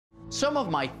Some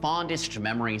of my fondest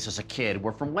memories as a kid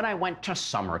were from when I went to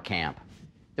summer camp.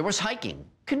 There was hiking,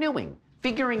 canoeing,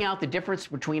 figuring out the difference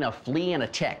between a flea and a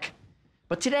tick.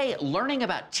 But today, learning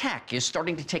about tech is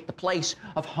starting to take the place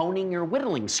of honing your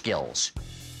whittling skills.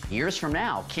 Years from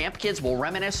now, camp kids will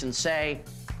reminisce and say,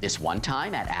 "This one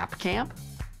time at App Camp?"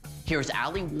 Here's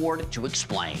Allie Ward to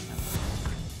explain.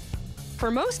 For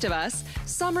most of us,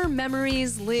 summer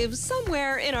memories live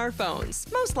somewhere in our phones,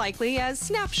 most likely as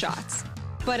snapshots.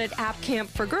 But at App Camp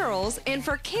for Girls and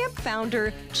for camp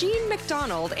founder Jean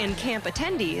McDonald and camp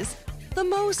attendees, the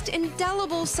most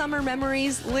indelible summer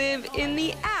memories live in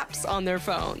the apps on their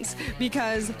phones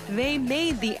because they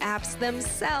made the apps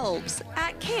themselves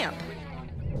at camp.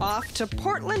 Off to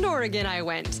Portland, Oregon I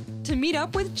went to meet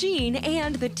up with Jean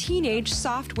and the teenage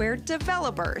software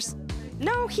developers.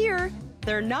 No, here,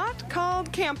 they're not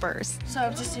called campers. So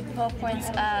just do bullet points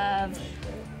of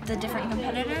the different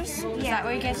competitors? Is that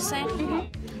what you guys are saying?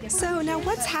 Mm-hmm. So now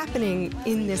what's happening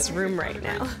in this room right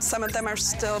now? Some of them are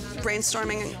still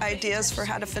brainstorming ideas for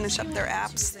how to finish up their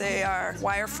apps. They are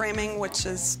wireframing, which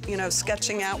is,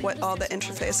 sketching out what all the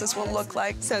interfaces will look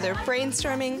like. So they're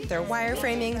brainstorming, they're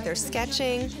wireframing, they're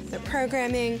sketching, they're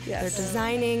programming, Yes. they're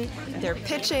designing, they're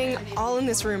pitching, all in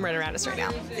this room right around us right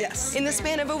now. Yes. In the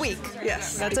span of a week.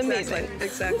 Yes. That's exactly, amazing.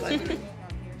 Exactly.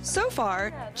 So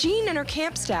far, Jean and her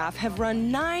camp staff have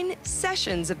run 9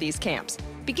 sessions of these camps,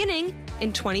 beginning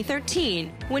in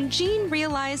 2013, when Jean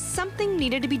realized something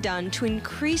needed to be done to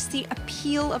increase the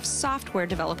appeal of software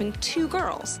developing to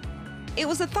girls. It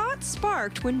was a thought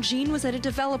sparked when Jean was at a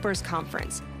developers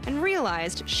conference and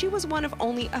realized she was one of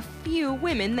only a few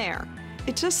women there.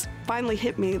 It just finally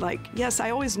hit me like, yes,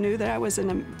 I always knew that I was in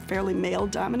a fairly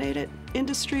male-dominated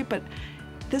industry, but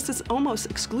this is almost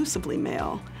exclusively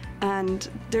male, and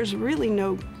there's really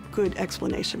no good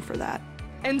explanation for that.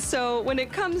 And so when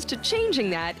it comes to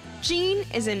changing that, Jean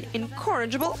is an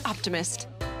incorrigible optimist.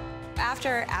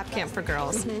 After App Camp for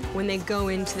Girls, when they go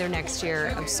into their next year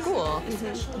of school,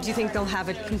 do you think they'll have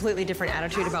a completely different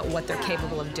attitude about what they're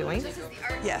capable of doing?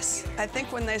 Yes, I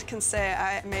think when they can say,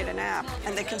 I made an app,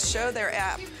 and they can show their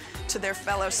app to their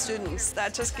fellow students,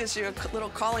 that just gives you a little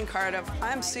calling card of,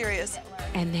 I'm serious.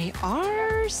 And they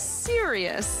are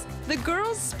serious. The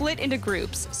girls split into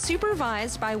groups,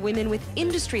 supervised by women with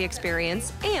industry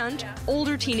experience and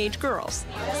older teenage girls.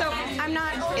 So I'm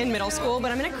not in middle school, but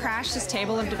I'm gonna crash this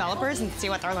table of developers and see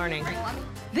what they're learning.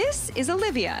 This is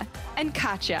Olivia and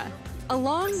Katya,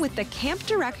 along with the camp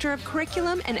director of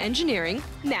curriculum and engineering,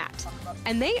 Nat.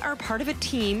 And they are part of a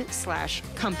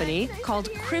team/company called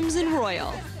Crimson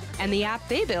Royal. And the app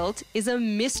they built is a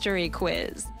mystery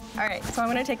quiz. All right, so I'm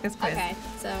gonna take this quiz. Okay,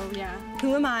 so yeah.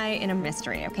 Who am I in a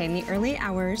mystery? Okay, in the early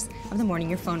hours of the morning,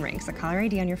 your phone rings. The caller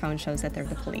ID on your phone shows that they're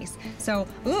the police. So,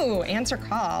 ooh, answer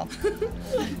call.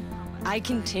 I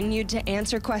continued to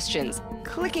answer questions,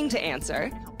 clicking to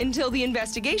answer, until the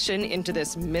investigation into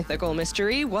this mythical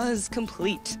mystery was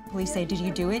complete. Police say, did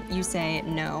you do it? You say,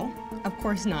 no. Of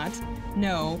course not.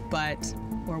 No, but,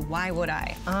 or why would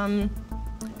I?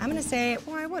 I'm gonna say,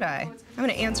 why would I? I'm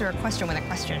gonna answer a question with a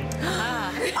question.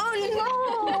 Oh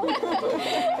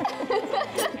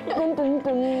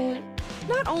no!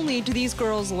 Not only do these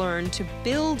girls learn to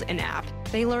build an app,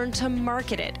 they learn to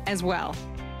market it as well.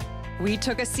 We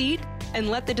took a seat and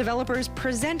let the developers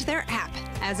present their app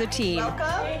as a team.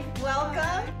 Welcome,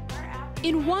 welcome.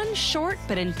 In one short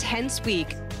but intense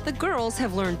week, the girls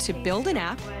have learned to build an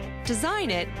app, design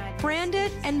it, brand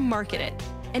it, and market it.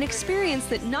 An experience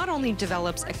that not only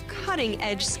develops a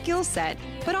cutting-edge skill set,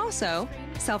 but also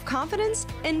self-confidence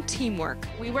and teamwork.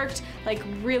 We worked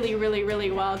really, really,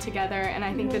 really well together, and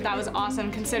I think that was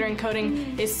awesome considering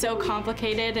coding is so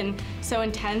complicated and so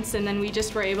intense, and then we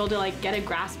just were able to get a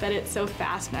grasp at it so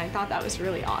fast, and I thought that was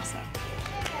really awesome.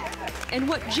 And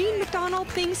what Jean McDonald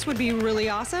thinks would be really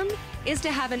awesome is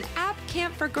to have an app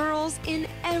camp for girls in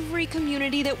every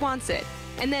community that wants it.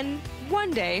 And then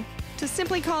one day, to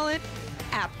simply call it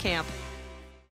App Camp.